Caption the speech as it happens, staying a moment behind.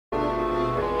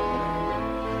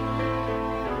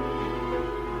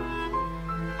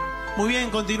Muy bien,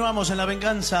 continuamos en La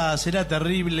Venganza Será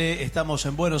Terrible. Estamos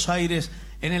en Buenos Aires,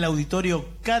 en el auditorio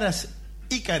Caras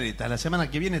y Caretas. La semana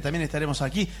que viene también estaremos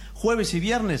aquí, jueves y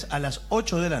viernes a las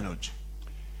 8 de la noche.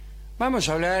 Vamos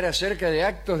a hablar acerca de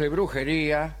actos de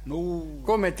brujería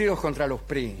cometidos contra los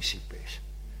príncipes.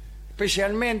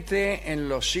 Especialmente en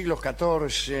los siglos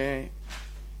XIV,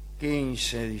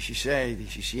 XV, XVI,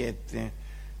 XVII,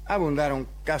 abundaron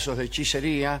casos de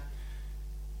hechicería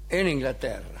en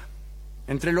Inglaterra,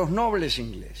 entre los nobles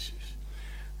ingleses.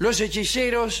 Los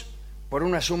hechiceros, por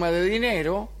una suma de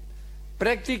dinero,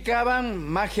 practicaban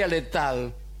magia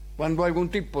letal. Cuando algún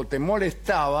tipo te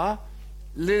molestaba,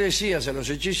 le decías a los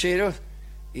hechiceros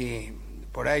y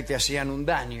por ahí te hacían un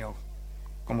daño,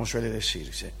 como suele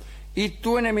decirse. Y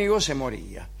tu enemigo se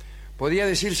moría. Podía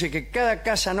decirse que cada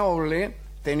casa noble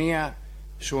tenía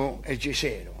su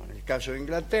hechicero. En el caso de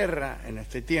Inglaterra, en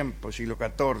este tiempo, siglo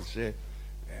XIV,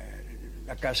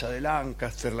 la casa de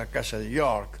Lancaster, la casa de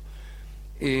York.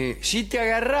 Si te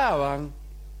agarraban,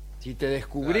 si te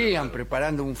descubrían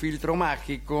preparando un filtro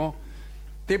mágico,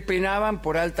 te penaban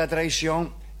por alta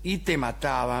traición y te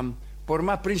mataban, por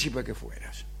más príncipe que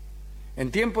fueras.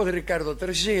 En tiempos de Ricardo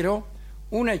III,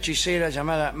 una hechicera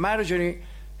llamada Marjorie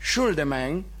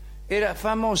Schuldeman era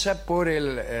famosa por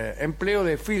el empleo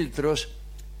de filtros,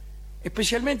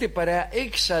 especialmente para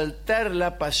exaltar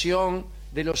la pasión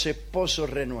de los esposos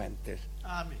renuentes.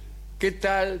 ¿Qué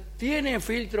tal? ¿Tiene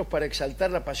filtros para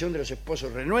exaltar la pasión de los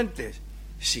esposos renuentes?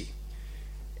 Sí.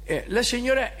 La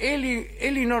señora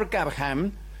Elinor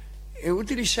Cabham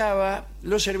utilizaba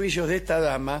los servicios de esta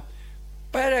dama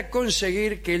para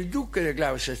conseguir que el duque de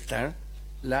Gloucester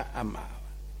la amaba.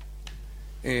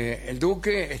 El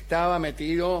duque estaba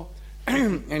metido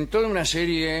en toda una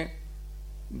serie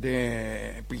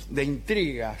de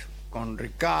intrigas con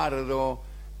Ricardo,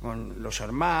 con los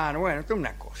hermanos, bueno, toda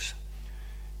una cosa.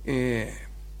 De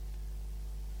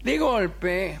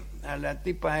golpe, a la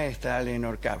tipa esta,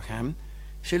 Elinor Cabham,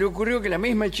 se le ocurrió que la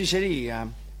misma hechicería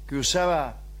que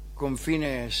usaba con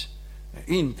fines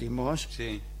íntimos,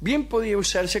 bien podía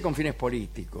usarse con fines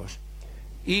políticos.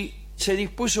 Y se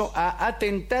dispuso a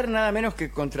atentar nada menos que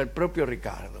contra el propio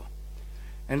Ricardo.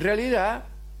 En realidad,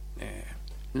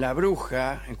 la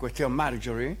bruja, en cuestión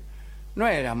Marjorie, no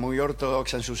era muy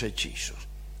ortodoxa en sus hechizos.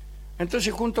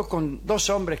 Entonces, juntos con dos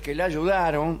hombres que la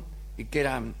ayudaron y que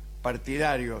eran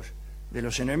partidarios de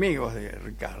los enemigos de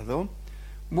Ricardo,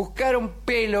 buscaron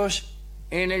pelos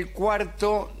en el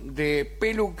cuarto de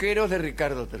peluqueros de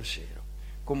Ricardo III,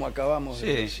 como acabamos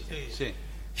de decir.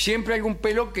 Siempre algún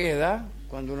pelo queda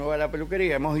cuando uno va a la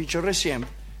peluquería, hemos dicho recién,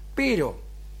 pero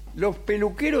los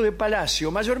peluqueros de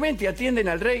palacio mayormente atienden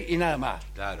al rey y nada más.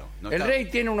 Claro, el rey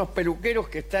tiene unos peluqueros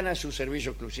que están a su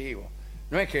servicio exclusivo.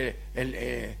 No es que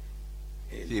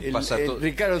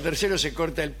Ricardo III se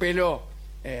corta el pelo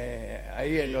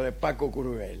ahí en lo de Paco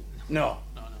Curubel. No.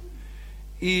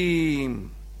 Y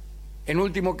en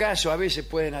último caso a veces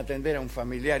pueden atender a un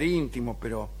familiar íntimo,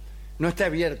 pero no está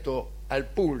abierto al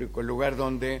público el lugar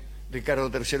donde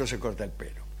Ricardo III se corta el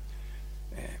pelo.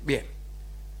 Bien.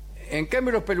 En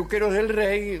cambio, los peluqueros del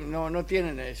rey no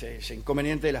tienen ese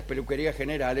inconveniente de las peluquerías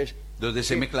generales, donde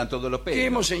se mezclan todos los pelos, que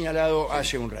hemos señalado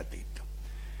hace un ratito.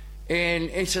 En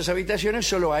esas habitaciones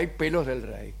solo hay pelos del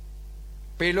rey,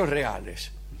 pelos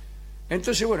reales.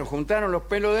 Entonces, bueno, juntaron los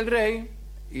pelos del rey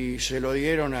y se lo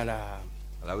dieron a la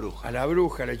bruja, a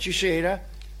la hechicera.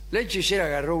 La hechicera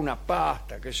agarró una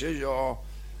pasta, qué sé yo,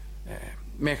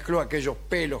 mezcló aquellos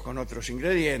pelos con otros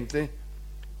ingredientes,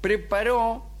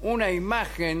 preparó una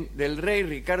imagen del rey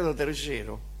Ricardo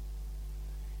III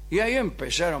y ahí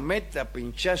empezaron meta,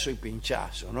 pinchazo y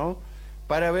pinchazo, ¿no?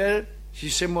 Para ver si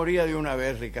se moría de una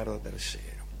vez Ricardo III.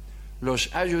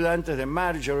 Los ayudantes de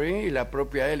Marjorie y la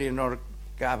propia Elinor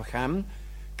Cabham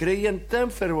creían tan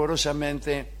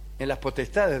fervorosamente en las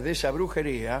potestades de esa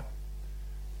brujería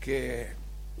que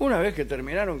una vez que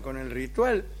terminaron con el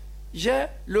ritual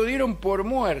ya lo dieron por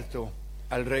muerto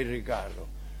al rey Ricardo.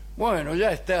 Bueno,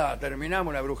 ya está,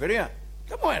 terminamos la brujería.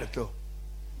 Está muerto,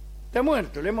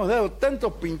 le hemos dado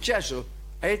tantos pinchazos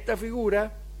a esta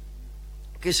figura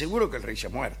que seguro que el rey se ha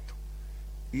muerto.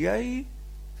 Y ahí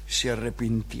se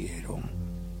arrepintieron.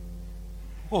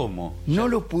 ¿Cómo? No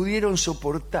lo pudieron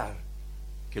soportar.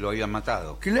 Que lo habían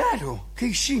matado. Claro, ¿qué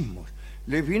hicimos?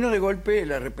 Les vino de golpe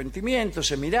el arrepentimiento,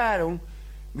 se miraron,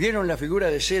 vieron la figura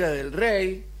de cera del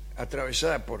rey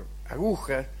atravesada por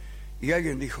agujas y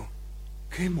alguien dijo: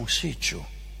 ¿qué hemos hecho?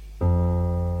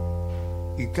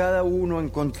 Y cada uno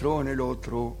encontró en el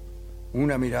otro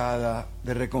una mirada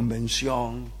de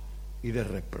reconvención y de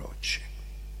reproche.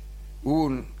 Hubo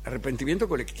un arrepentimiento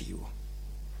colectivo.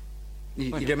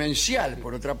 y demencial,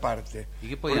 por otra parte. ¿Y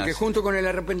qué podían Porque hacer? junto con el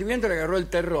arrepentimiento le agarró el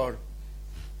terror.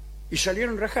 Y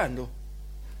salieron rajando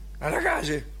a la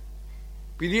calle,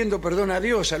 pidiendo perdón a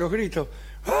Dios a los gritos.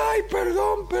 ¡Ay,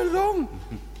 perdón, perdón!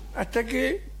 Hasta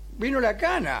que vino la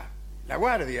cana, la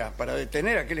guardia, para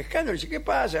detener aquel escándalo. Y dice, ¿qué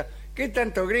pasa? ¿Qué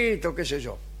tanto grito? ¿Qué sé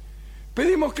yo?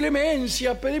 Pedimos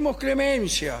clemencia,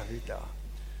 gritaba.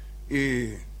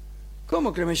 Y,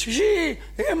 ¿cómo clemencia? Sí,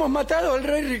 hemos matado al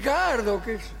rey Ricardo.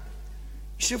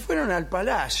 Y se fueron al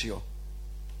palacio.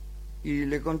 Y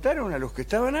le contaron a los que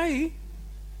estaban ahí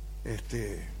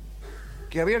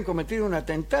que habían cometido un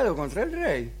atentado contra el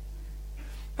rey.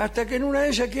 Hasta que en una de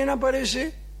ellas, ¿quién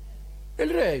aparece? El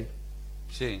rey.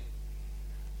 Sí.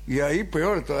 Y ahí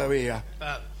peor todavía.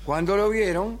 Cuando lo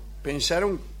vieron,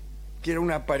 pensaron que era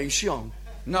una aparición.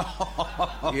 No.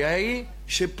 Y ahí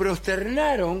se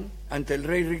prosternaron ante el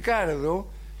rey Ricardo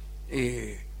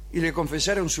y le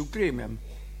confesaron su crimen.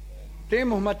 Te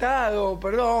hemos matado,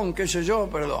 perdón, qué sé yo,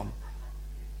 perdón.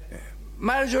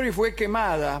 Marjorie fue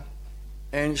quemada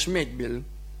en Smithville.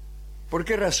 ¿Por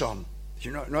qué razón? Si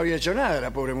no había hecho nada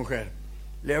la pobre mujer.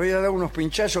 Le había dado unos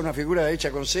pinchazos a una figura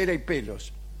hecha con cera y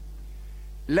pelos.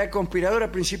 La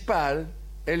conspiradora principal,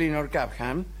 Eleanor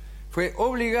Capham, fue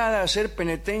obligada a hacer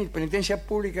penitencia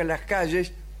pública en las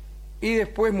calles y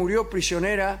después murió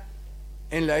prisionera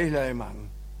en la isla de Man.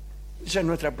 Esa es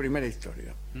nuestra primera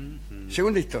historia.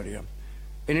 Segunda historia.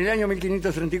 En el año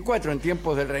 1534, en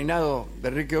tiempos del reinado de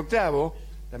Enrique VIII,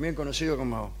 también conocido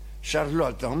como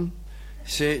Charlottetown,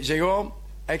 se llegó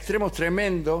a extremos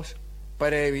tremendos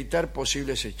para evitar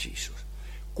posibles hechizos.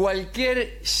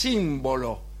 Cualquier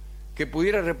símbolo que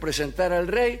pudiera representar al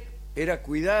rey era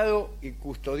cuidado y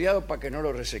custodiado para que no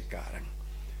lo resecaran.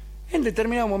 En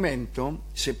determinado momento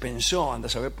se pensó, anda a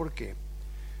saber por qué,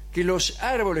 que los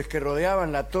árboles que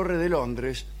rodeaban la Torre de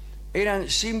Londres eran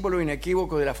símbolo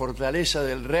inequívoco de la fortaleza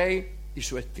del rey y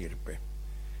su estirpe.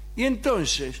 Y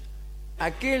entonces,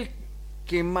 aquel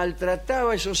que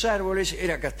maltrataba esos árboles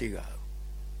era castigado.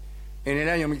 En el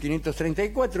año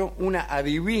 1534, una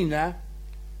adivina,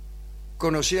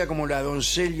 conocida como la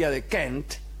doncella de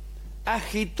Kent,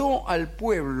 agitó al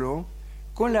pueblo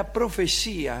con la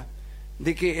profecía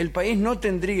de que el país no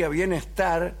tendría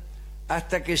bienestar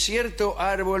hasta que cierto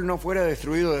árbol no fuera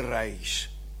destruido de raíz.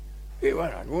 Y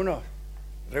bueno, algunos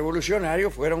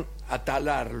revolucionarios fueron a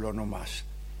talarlo nomás.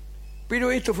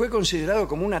 Pero esto fue considerado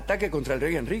como un ataque contra el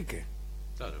rey Enrique.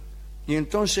 Claro. Y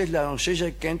entonces la doncella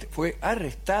de Kent fue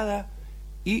arrestada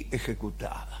y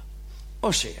ejecutada.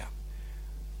 O sea,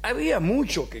 había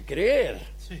mucho que creer.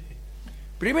 Sí.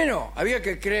 Primero, había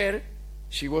que creer,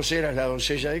 si vos eras la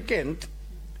doncella de Kent,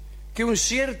 que un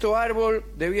cierto árbol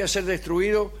debía ser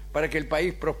destruido para que el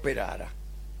país prosperara.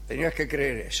 Tenías que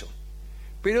creer eso.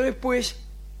 Pero después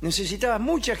necesitabas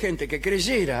mucha gente que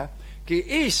creyera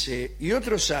que ese y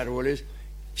otros árboles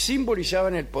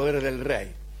simbolizaban el poder del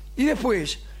rey. Y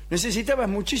después necesitabas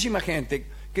muchísima gente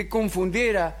que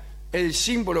confundiera el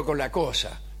símbolo con la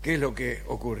cosa, que es lo que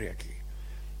ocurre aquí.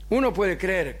 Uno puede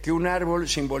creer que un árbol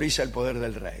simboliza el poder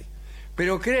del rey,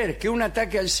 pero creer que un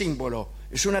ataque al símbolo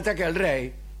es un ataque al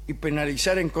rey y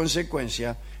penalizar en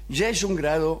consecuencia ya es un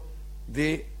grado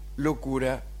de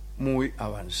locura muy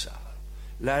avanzado.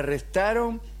 La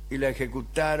arrestaron y la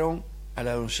ejecutaron a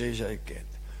la doncella de Kent.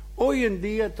 Hoy en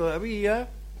día todavía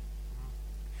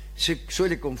se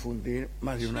suele confundir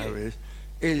más de una vez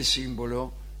el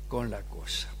símbolo con la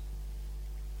cosa.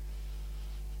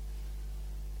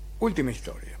 Última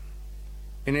historia.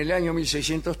 En el año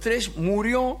 1603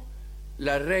 murió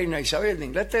la reina Isabel de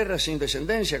Inglaterra sin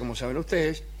descendencia, como saben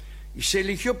ustedes, y se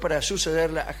eligió para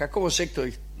sucederla a Jacobo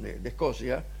VI de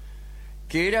Escocia,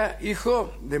 que era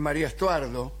hijo de María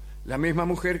Estuardo, la misma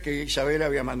mujer que Isabel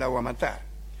había mandado a matar.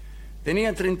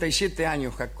 Tenía 37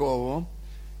 años Jacobo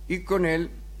y con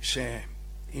él se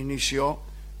inició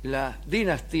la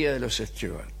dinastía de los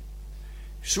Stuart.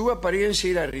 Su apariencia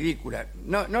era ridícula,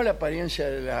 no la apariencia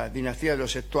de la dinastía de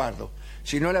los Estuardos,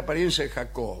 sino la apariencia de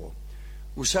Jacobo.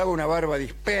 Usaba una barba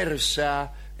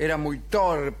dispersa, era muy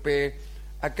torpe,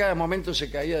 a cada momento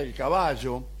se caía del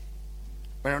caballo.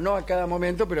 Bueno, no a cada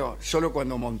momento, pero solo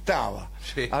cuando montaba.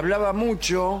 Sí. Hablaba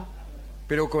mucho,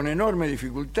 pero con enorme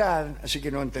dificultad, así que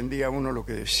no entendía uno lo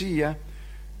que decía,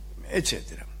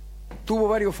 etcétera. Tuvo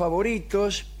varios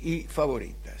favoritos y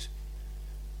favoritas.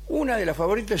 Una de las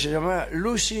favoritas se llamaba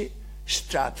Lucy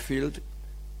Stratfield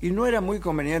y no era muy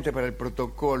conveniente para el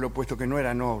protocolo, puesto que no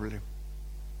era noble.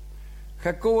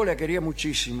 Jacobo la quería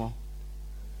muchísimo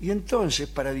y entonces,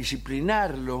 para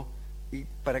disciplinarlo y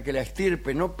para que la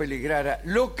estirpe no peligrara,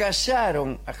 lo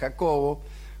casaron a Jacobo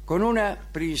con una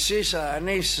princesa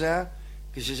danesa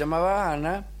que se llamaba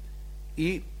Ana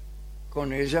y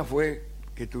con ella fue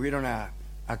que tuvieron a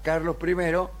Carlos I,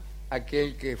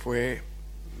 aquel que fue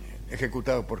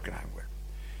ejecutado por Cromwell.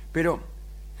 Pero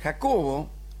Jacobo,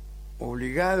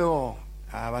 obligado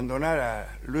a abandonar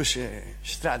a Lucy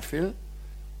Stratfield,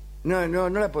 no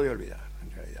la podía olvidar,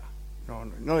 en realidad.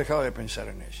 No dejaba de pensar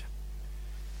en ella.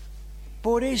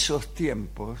 Por esos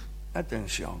tiempos,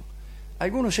 atención,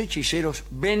 algunos hechiceros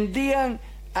vendían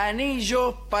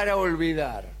anillos para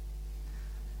olvidar.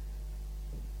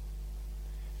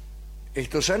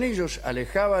 Estos anillos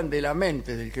alejaban de la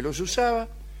mente del que los usaba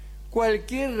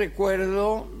cualquier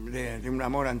recuerdo de un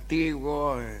amor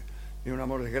antiguo, de un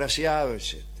amor desgraciado,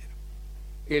 etc.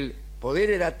 El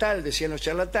poder era tal, decían los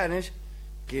charlatanes,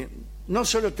 que no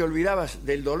solo te olvidabas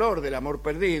del dolor del amor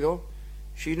perdido,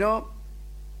 sino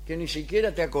que ni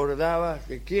siquiera te acordabas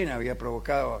de quién había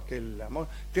provocado aquel amor.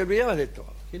 Te olvidabas de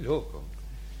todo. Qué loco.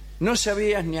 No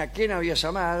sabías ni a quién habías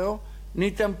amado,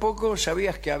 ni tampoco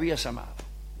sabías que habías amado.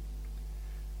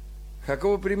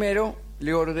 Jacobo I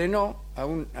le ordenó a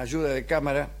un ayuda de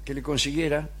cámara que le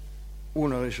consiguiera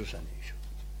uno de esos anillos.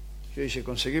 Yo dice,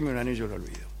 conseguime un anillo del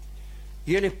olvido.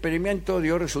 Y el experimento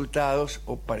dio resultados,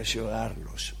 o pareció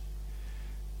darlos.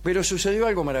 Pero sucedió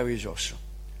algo maravilloso.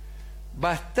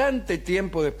 Bastante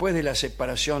tiempo después de la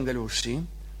separación de Lucy,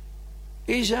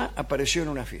 ella apareció en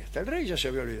una fiesta. El rey ya se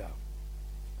había olvidado.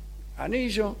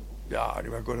 Anillo, ya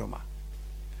no me acuerdo más.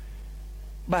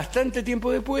 Bastante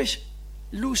tiempo después,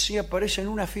 Lucy aparece en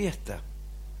una fiesta.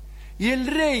 Y el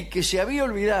rey, que se había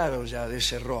olvidado ya de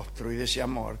ese rostro y de ese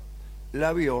amor,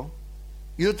 la vio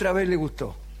y otra vez le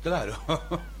gustó. Claro.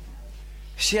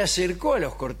 Se acercó a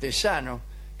los cortesanos,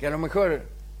 que a lo mejor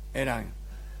eran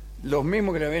los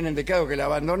mismos que le habían indicado que la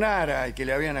abandonara y que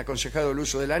le habían aconsejado el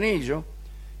uso del anillo,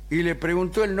 y le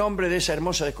preguntó el nombre de esa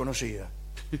hermosa desconocida.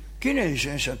 ¿Quién es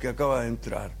esa que acaba de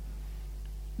entrar?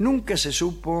 Nunca se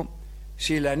supo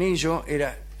si el anillo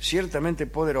era ciertamente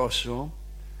poderoso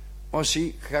o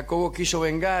si Jacobo quiso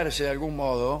vengarse de algún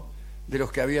modo de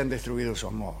los que habían destruido su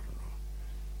amor, ¿no?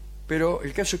 Pero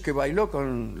el caso es que bailó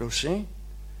con Lucy,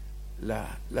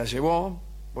 la llevó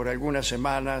por algunas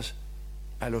semanas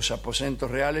a los aposentos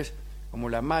reales como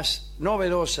la más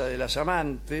novedosa de las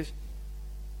amantes,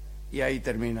 y ahí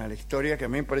termina la historia, que a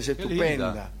mí me parece Qué estupenda.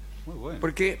 linda. Muy bueno.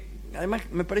 Porque además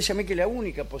me parece a mí que la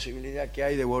única posibilidad que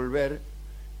hay de volver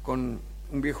con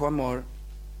un viejo amor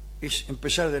es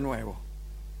empezar de nuevo,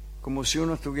 como si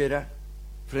uno estuviera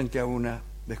frente a una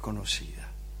desconocida.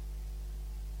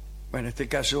 Bueno, en este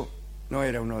caso no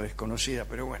era una desconocida,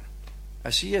 pero bueno,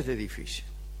 así es de difícil.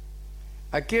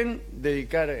 ¿A quién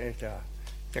dedicar esta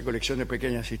colección de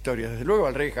pequeñas historias? Desde luego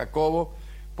al rey Jacobo,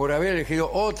 por haber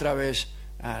elegido otra vez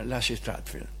a Lassie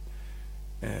Stratfield.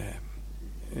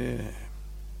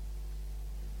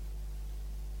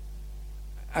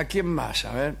 ¿A quién más?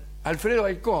 A ver, Alfredo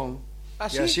Alcón,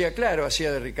 que ¿sí?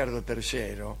 hacía de Ricardo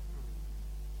III.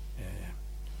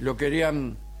 Lo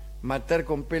querían matar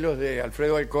con pelos de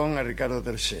Alfredo Alcón a Ricardo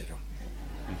III.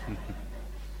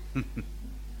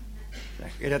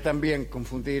 Era también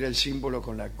confundir el símbolo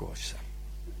con la cosa.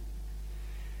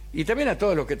 Y también a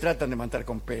todos los que tratan de matar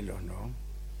con pelos, ¿no?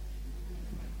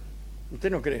 ¿Usted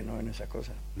no cree, no, en esas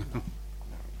cosas? No.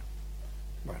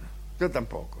 Bueno, yo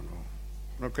tampoco,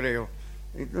 no creo.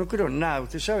 No creo en nada.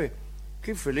 Usted sabe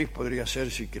qué feliz podría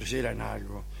ser si creciera en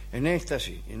algo. En estas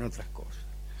y en otras cosas.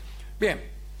 Bien,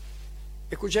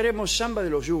 escucharemos Samba de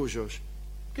los Yuyos.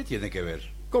 ¿Qué tiene que ver?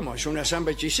 ¿Cómo? ¿Es una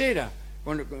samba hechicera?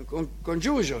 Con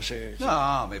yuyos.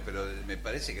 No, pero me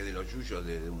parece que de los yuyos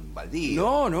de un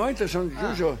baldío. No, estos son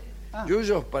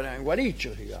yuyos para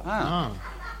guarichos, digamos.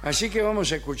 Así que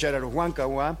vamos a escuchar a los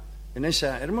Huancahuá en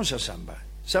esa hermosa samba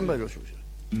de los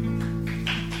yuyos.